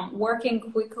decisions, working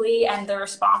quickly, and the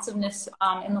responsiveness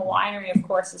in the winery, of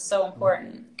course, is so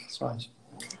important. That's right.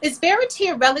 Is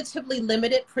Vérité a relatively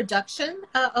limited production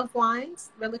of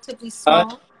wines? Relatively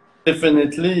small?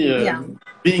 Definitely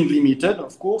being limited,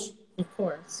 of course. Of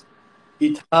course.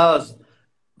 It has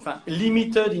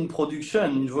limited in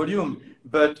production, in volume,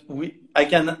 but I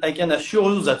can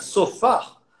assure you that so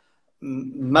far,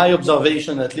 my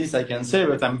observation at least I can say,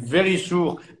 but I'm very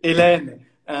sure Hélène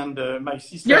and my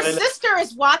sister... Your Hélène, sister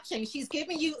is watching. She's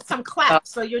giving you some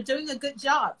claps, so you're doing a good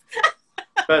job.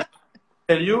 But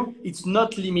I tell you, it's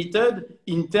not limited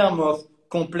in terms of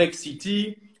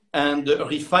complexity and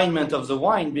refinement of the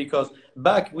wine, because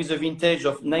back with the vintage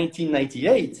of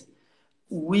 1998,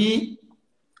 we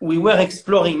were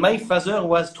exploring. My father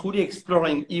was truly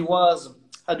exploring. He was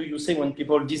how do you say when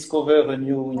people discover a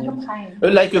new,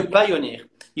 like a pioneer.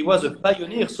 He was a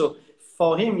pioneer, so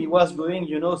for him, he was going,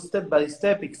 you know, step by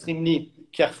step, extremely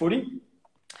carefully.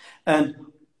 And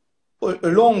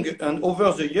along and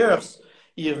over the years,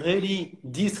 he really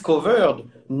discovered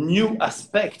new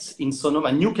aspects in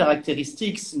Sonoma, new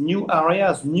characteristics, new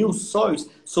areas, new soils.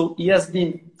 So he has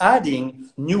been adding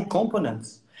new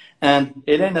components. And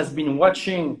Hélène has been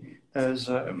watching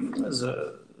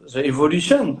the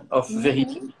evolution of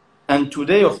Vérité. And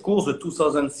today, of course, the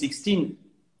 2016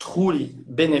 truly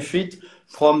benefit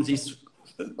from this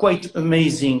quite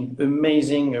amazing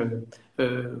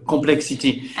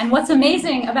complexity. And what's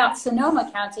amazing about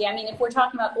Sonoma County, I mean, if we're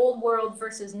talking about old world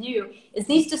versus new, is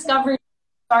these discoveries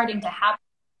are starting to happen.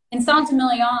 In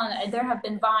Saint-Emilion, there have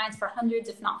been vines for hundreds,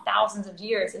 if not thousands of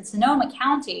years. In Sonoma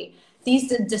County,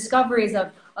 these discoveries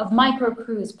of micro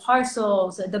crus,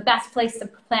 parcels, the best place to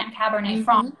plant Cabernet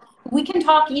Franc, we can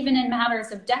talk even in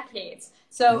matters of decades.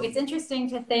 So it's interesting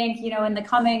to think, you know, in the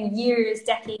coming years,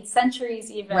 decades, centuries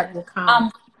even,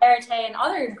 Vérité and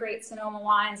other great Sonoma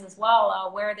wines as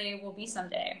well, where they will be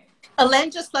someday.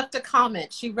 Hélène just left a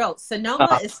comment. She wrote,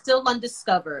 Sonoma is still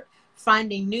undiscovered,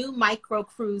 finding new micro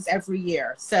crus every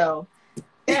year. So,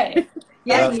 Great.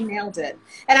 yeah, you nailed it.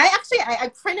 And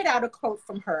I printed out a quote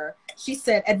from her. She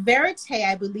said, at Vérité,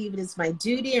 I believe it is my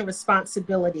duty and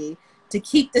responsibility to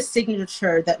keep the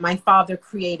signature that my father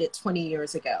created 20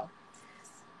 years ago.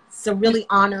 So really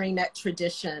honoring that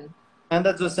tradition. And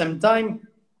at the same time,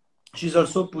 she's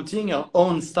also putting her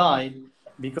own style,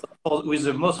 because with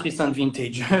the most recent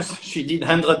vintages, she did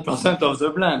 100% of the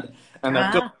blend. And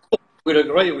of course, I will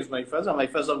agree with my father. My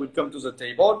father would come to the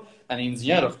table, and in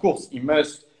the end, of course, he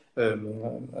must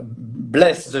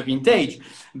bless the vintage.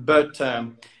 But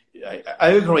I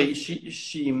agree.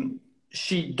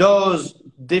 She does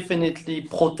definitely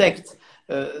protect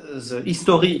the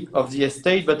history of the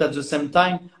estate, but at the same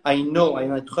time, I know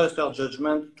and I trust her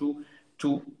judgment to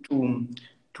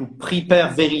prepare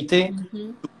Vérité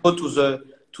to go to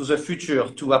the future,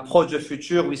 to approach the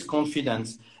future with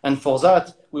confidence. And for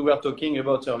that, we were talking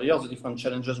about earlier the different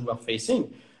challenges we are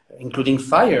facing, including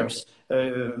fires.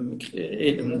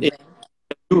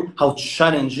 How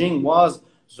challenging was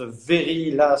the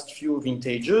very last few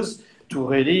vintages to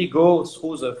really go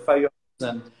through the fire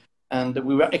season. And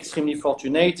we were extremely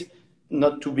fortunate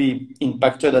not to be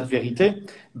impacted at Vérité.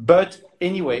 But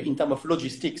anyway, in terms of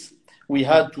logistics, we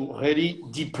had to really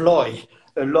deploy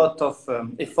a lot of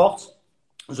efforts.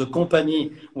 The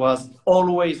company was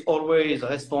always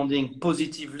responding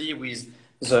positively with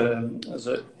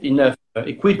the enough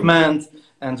equipment,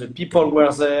 and the people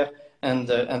were there, and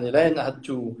Hélène had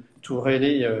to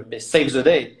really save the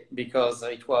day, because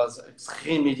it was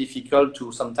extremely difficult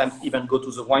to sometimes even go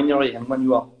to the winery, and when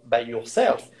you are by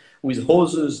yourself with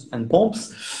hoses and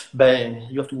pumps,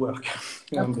 you have to work.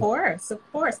 Of course.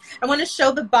 I want to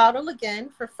show the bottle again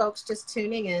for folks just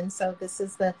tuning in. So this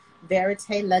is the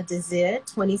Vérité Le Désir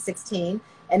 2016.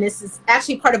 And this is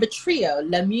actually part of a trio,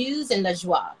 La Muse and La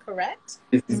Joie, correct?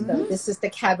 So this is the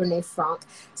Cabernet Franc.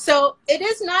 So it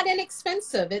is not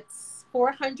inexpensive. It's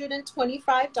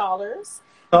 $425.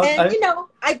 And, you know,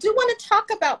 I do want to talk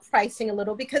about pricing a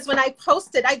little, because when I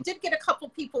posted, I did get a couple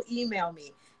people email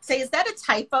me, say, is that a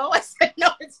typo? I said,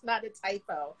 no, it's not a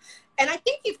typo. And I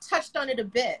think you've touched on it a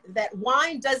bit, that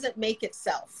wine doesn't make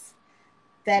itself,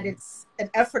 that it's an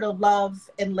effort of love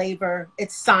and labor,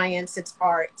 it's science, it's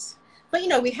art. But, you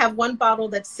know, we have one bottle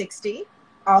that's 60,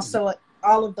 also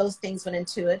all of those things went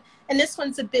into it. And this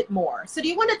one's a bit more. So do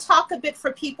you want to talk a bit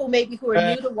for people maybe who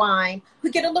are new to wine, who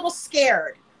get a little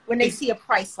scared when they see a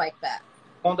price like that?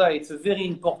 Wanda, it's a very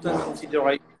important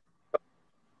consideration.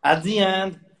 At the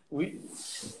end,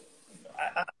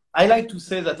 I like to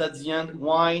say that at the end,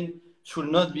 wine should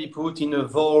not be put in a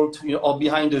vault, you know, or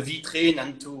behind a vitrine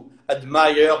and to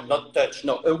admire, not touch.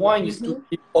 No, a wine is to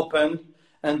be opened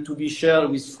and to be shared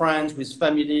with friends, with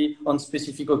family on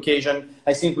specific occasion.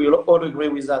 I think we all agree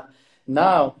with that.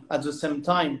 Now, at the same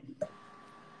time,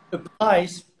 a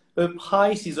price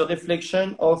is a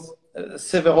reflection of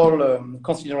several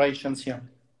considerations here.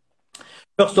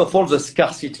 First of all, the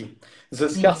scarcity. The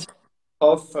scarcity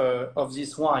of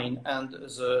this wine and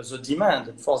the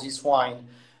demand for this wine.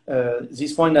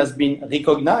 This wine has been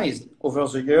recognized over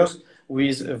the years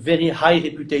with a very high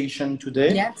reputation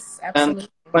today. Yes, absolutely. And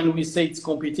when we say it's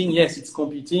competing, yes, it's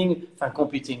competing.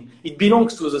 It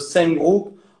belongs to the same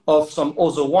group of some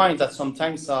other wines that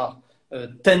sometimes are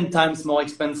 10 times more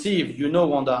expensive. You know,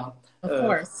 Wanda. Of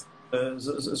course.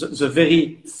 The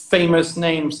very famous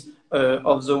names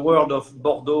of the world of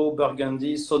Bordeaux,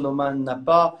 Burgundy, Sonoma,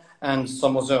 Napa, and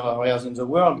some other areas in the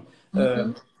world,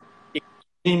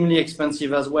 extremely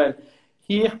expensive as well.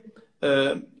 here,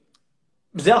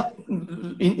 there,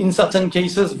 in certain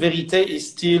cases, Vérité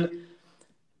is still,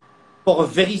 for a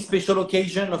very special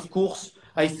occasion, of course,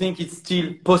 I think it's still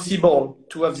possible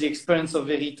to have the experience of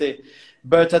Vérité.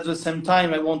 But at the same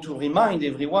time, I want to remind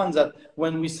everyone that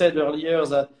when we said earlier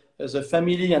that the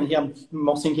family, and here I'm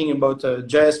more thinking about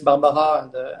Jess, Barbara,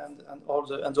 and all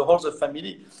the whole the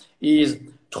family, is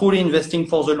truly investing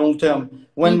for the long term.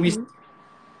 When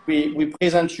we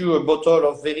present you a bottle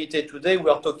of Vérité today, we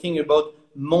are talking about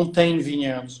mountain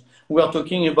vineyards. We are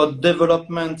talking about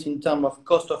development in terms of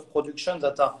cost of production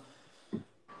that are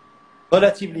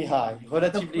relatively high.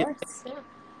 Relatively high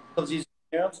of these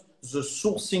vineyards, the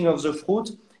sourcing of the fruit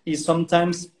is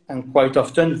sometimes and quite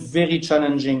often very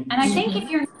challenging. And I think if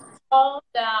you're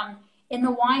involved in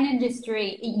the wine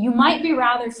industry, you might be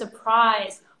rather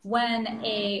surprised when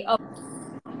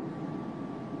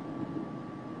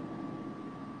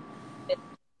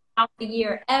the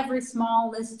year, every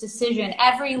small list decision,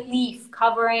 every leaf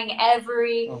covering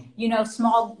every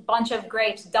small bunch of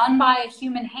grapes done by a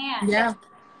human hand,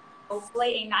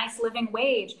 hopefully a nice living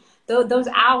wage. Those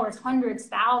hours, hundreds,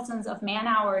 thousands of man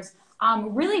hours,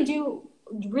 really do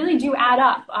add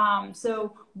up.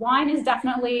 So wine is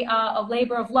definitely a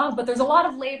labor of love, but there's a lot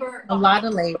of labor.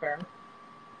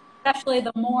 Especially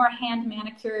the more hand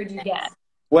manicured you get.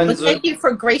 Well, thank you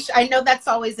for gracious. I know that's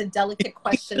always a delicate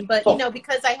question, but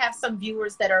because I have some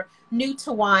viewers that are new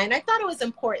to wine, I thought it was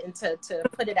important to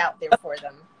put it out there for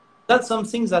them. That's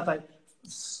something that I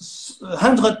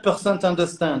 100%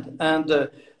 understand, and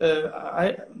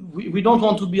we don't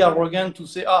want to be arrogant to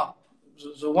say,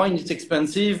 the wine is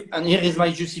expensive, and here is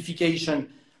my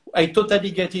justification. I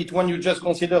totally get it. When you just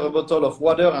consider a bottle of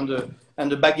water and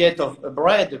a baguette of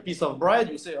bread, a piece of bread,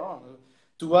 you say,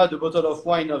 to add a bottle of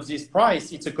wine of this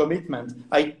price, it's a commitment.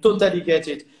 I totally get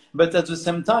it. But at the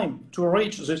same time, to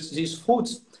reach these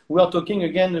fruits, we are talking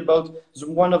again about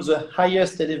one of the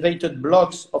highest elevated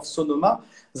blocks of Sonoma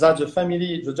that the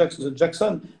family, the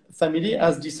Jackson family,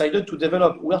 has decided to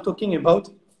develop. We are talking about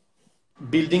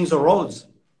building the roads.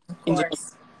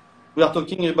 We are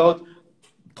talking about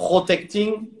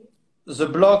protecting the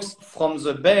blocks from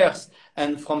the bears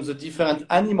and from the different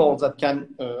animals that can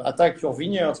attack your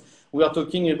vineyards. We are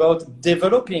talking about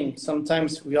developing.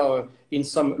 Sometimes we are in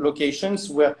some locations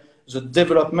where the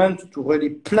development to really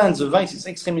plant the vines is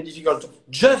extremely difficult.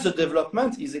 Just the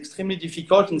development is extremely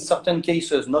difficult in certain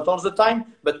cases, not all the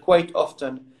time, but quite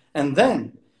often. And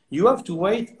then you have to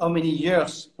wait how many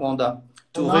years, Wanda,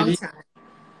 to really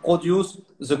produce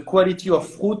the quality of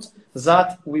fruit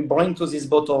that we bring to this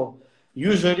bottle.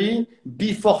 Usually,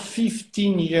 before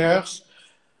 15 years,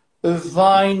 a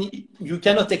vine, you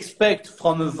cannot expect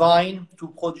from a vine to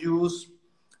produce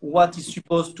what is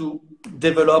supposed to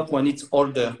develop when it's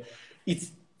older.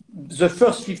 The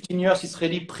first 15 years is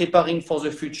really preparing for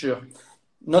the future.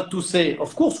 Not to say,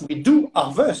 of course, we do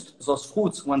harvest those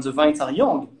fruits when the vines are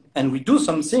young, and we do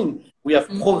something. We have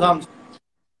programs.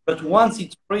 But once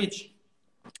it's reached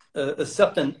a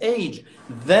certain age,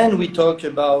 then we talk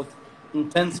about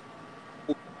intense.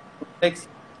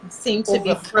 Seem to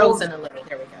be frozen a little.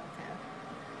 There we go.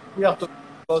 We are talking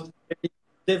about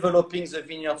developing the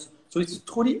vineyards. So it's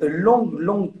truly a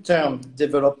long-term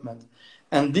development.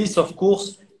 And this, of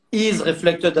course, is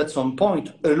reflected at some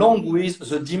point, along with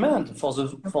the demand for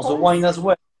the wine as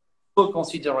well, for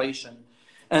consideration.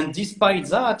 And despite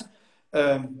that,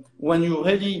 when you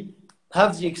really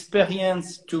have the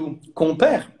experience to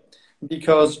compare,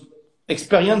 because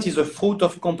experience is a fruit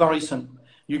of comparison.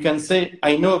 You can say,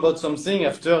 I know about something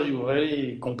after you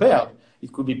really compare.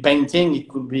 It could be painting, it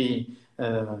could be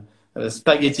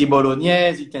spaghetti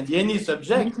bolognese, it can be any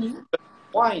subject. But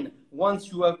wine,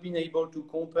 once you have been able to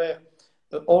compare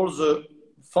all the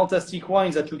fantastic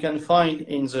wines that you can find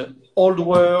in the old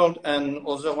world and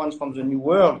other ones from the new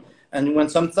world, and when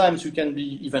sometimes you can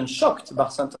be even shocked by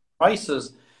certain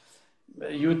prices,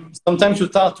 sometimes you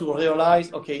start to realize,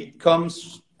 okay, it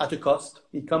comes at a cost.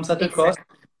 It comes at a cost.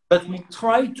 But we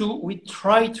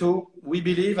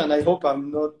believe, and I hope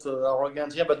I'm not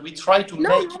arrogant here, but we try to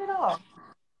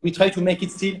make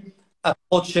it still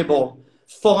approachable.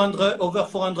 Over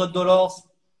 $400.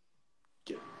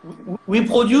 We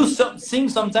produce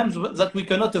things sometimes that we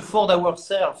cannot afford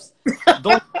ourselves.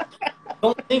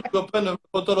 Don't think to open a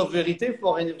bottle of Vérité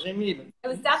for every meal. It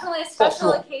was definitely a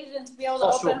special occasion to be able to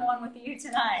open one with you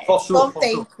tonight.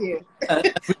 Thank you.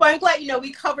 Well, I'm glad,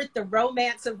 we covered the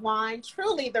romance of wine,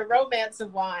 truly the romance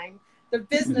of wine, the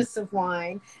business of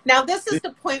wine. Now, this is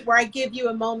the point where I give you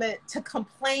a moment to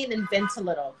complain and vent a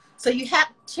little. So you had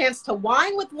a chance to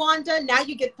wine with Wanda. Now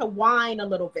you get to whine a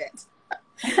little bit.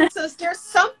 So is there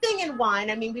something in wine?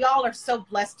 I mean, we all are so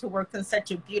blessed to work in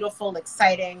such a beautiful,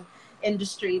 exciting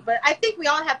industry, but I think we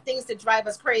all have things that drive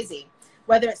us crazy,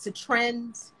 whether it's a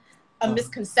trend, a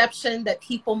misconception that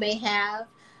people may have.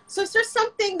 So is there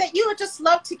something that you would just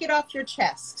love to get off your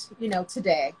chest, you know,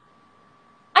 today?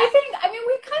 I mean,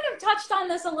 we kind of touched on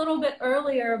this a little bit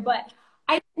earlier, but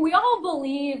we all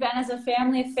believe, and as a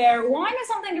family affair, wine is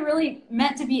something really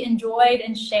meant to be enjoyed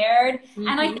and shared. Mm-hmm.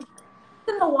 And I think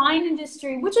in the wine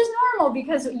industry, which is normal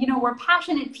because, you know, we're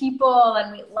passionate people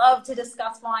and we love to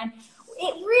discuss wine,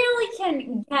 it really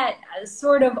can get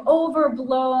sort of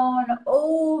overblown,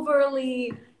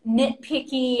 overly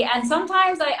nitpicky. And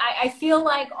sometimes I feel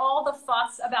like all the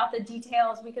fuss about the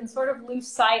details, we can sort of lose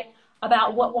sight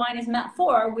about what wine is meant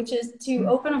for, which is to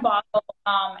open a bottle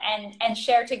and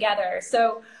share together.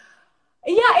 So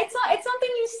yeah, it's something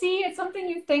you see, it's something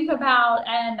you think about,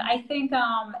 and I think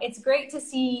it's great to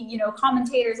see, you know,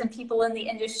 commentators and people in the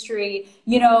industry,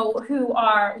 you know, who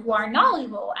are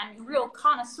knowledgeable and real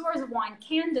connoisseurs of wine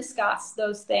can discuss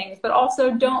those things, but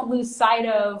also don't lose sight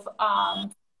of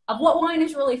what wine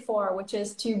is really for, which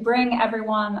is to bring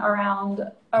everyone around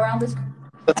this.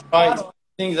 That's right. I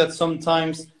think that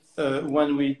sometimes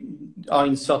when we are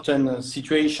in certain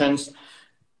situations,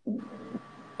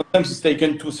 sometimes it's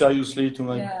taken too seriously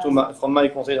from my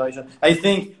consideration. I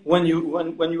think when you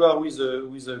are with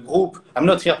a group, I'm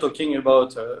not here talking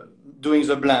about doing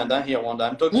the blend here, Wanda.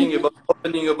 I'm talking about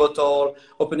opening a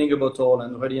bottle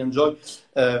and really enjoy.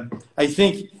 I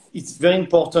think it's very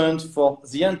important for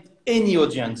any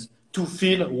audience to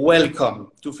feel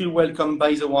welcome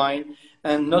by the wine,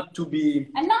 and not to be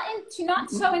not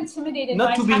so intimidated. Not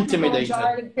by to be intimidated.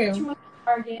 Too much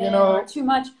jargon, you know, or too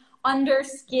much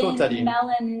underskin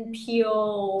melon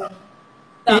peel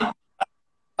stuff.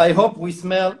 I hope we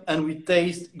smell and we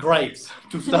taste grapes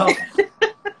to start.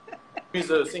 Is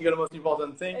the single most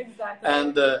important thing. Exactly.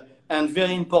 And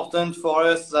very important for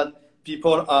us that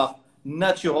people are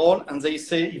natural and they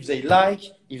say if they like,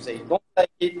 if they don't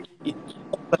like it.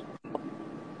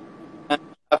 And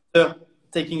after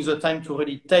taking the time to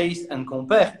really taste and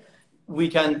compare, we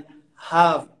can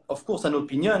have, of course, an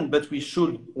opinion, but we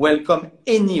should welcome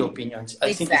any opinions.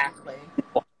 I think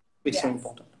it's so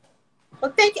important.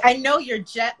 Well, thank you. I know you're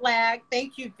jet lagged.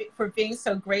 Thank you for being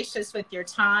so gracious with your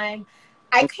time.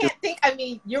 I can't think, I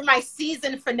mean, you're my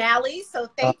season finale, so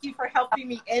thank you for helping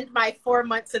me end my 4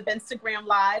 months of Instagram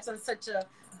Lives on such a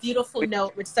beautiful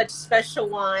note with such special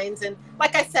wines. And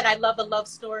like I said, I love a love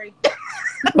story.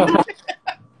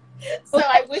 So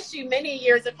I wish you many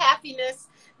years of happiness,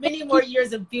 many more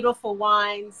years of beautiful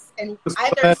wines, and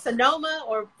either Sonoma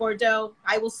or Bordeaux,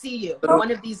 I will see you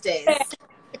one of these days.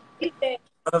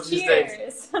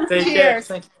 Cheers. Take care.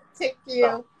 Thank you. Take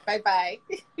you. Bye-bye.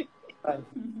 Bye.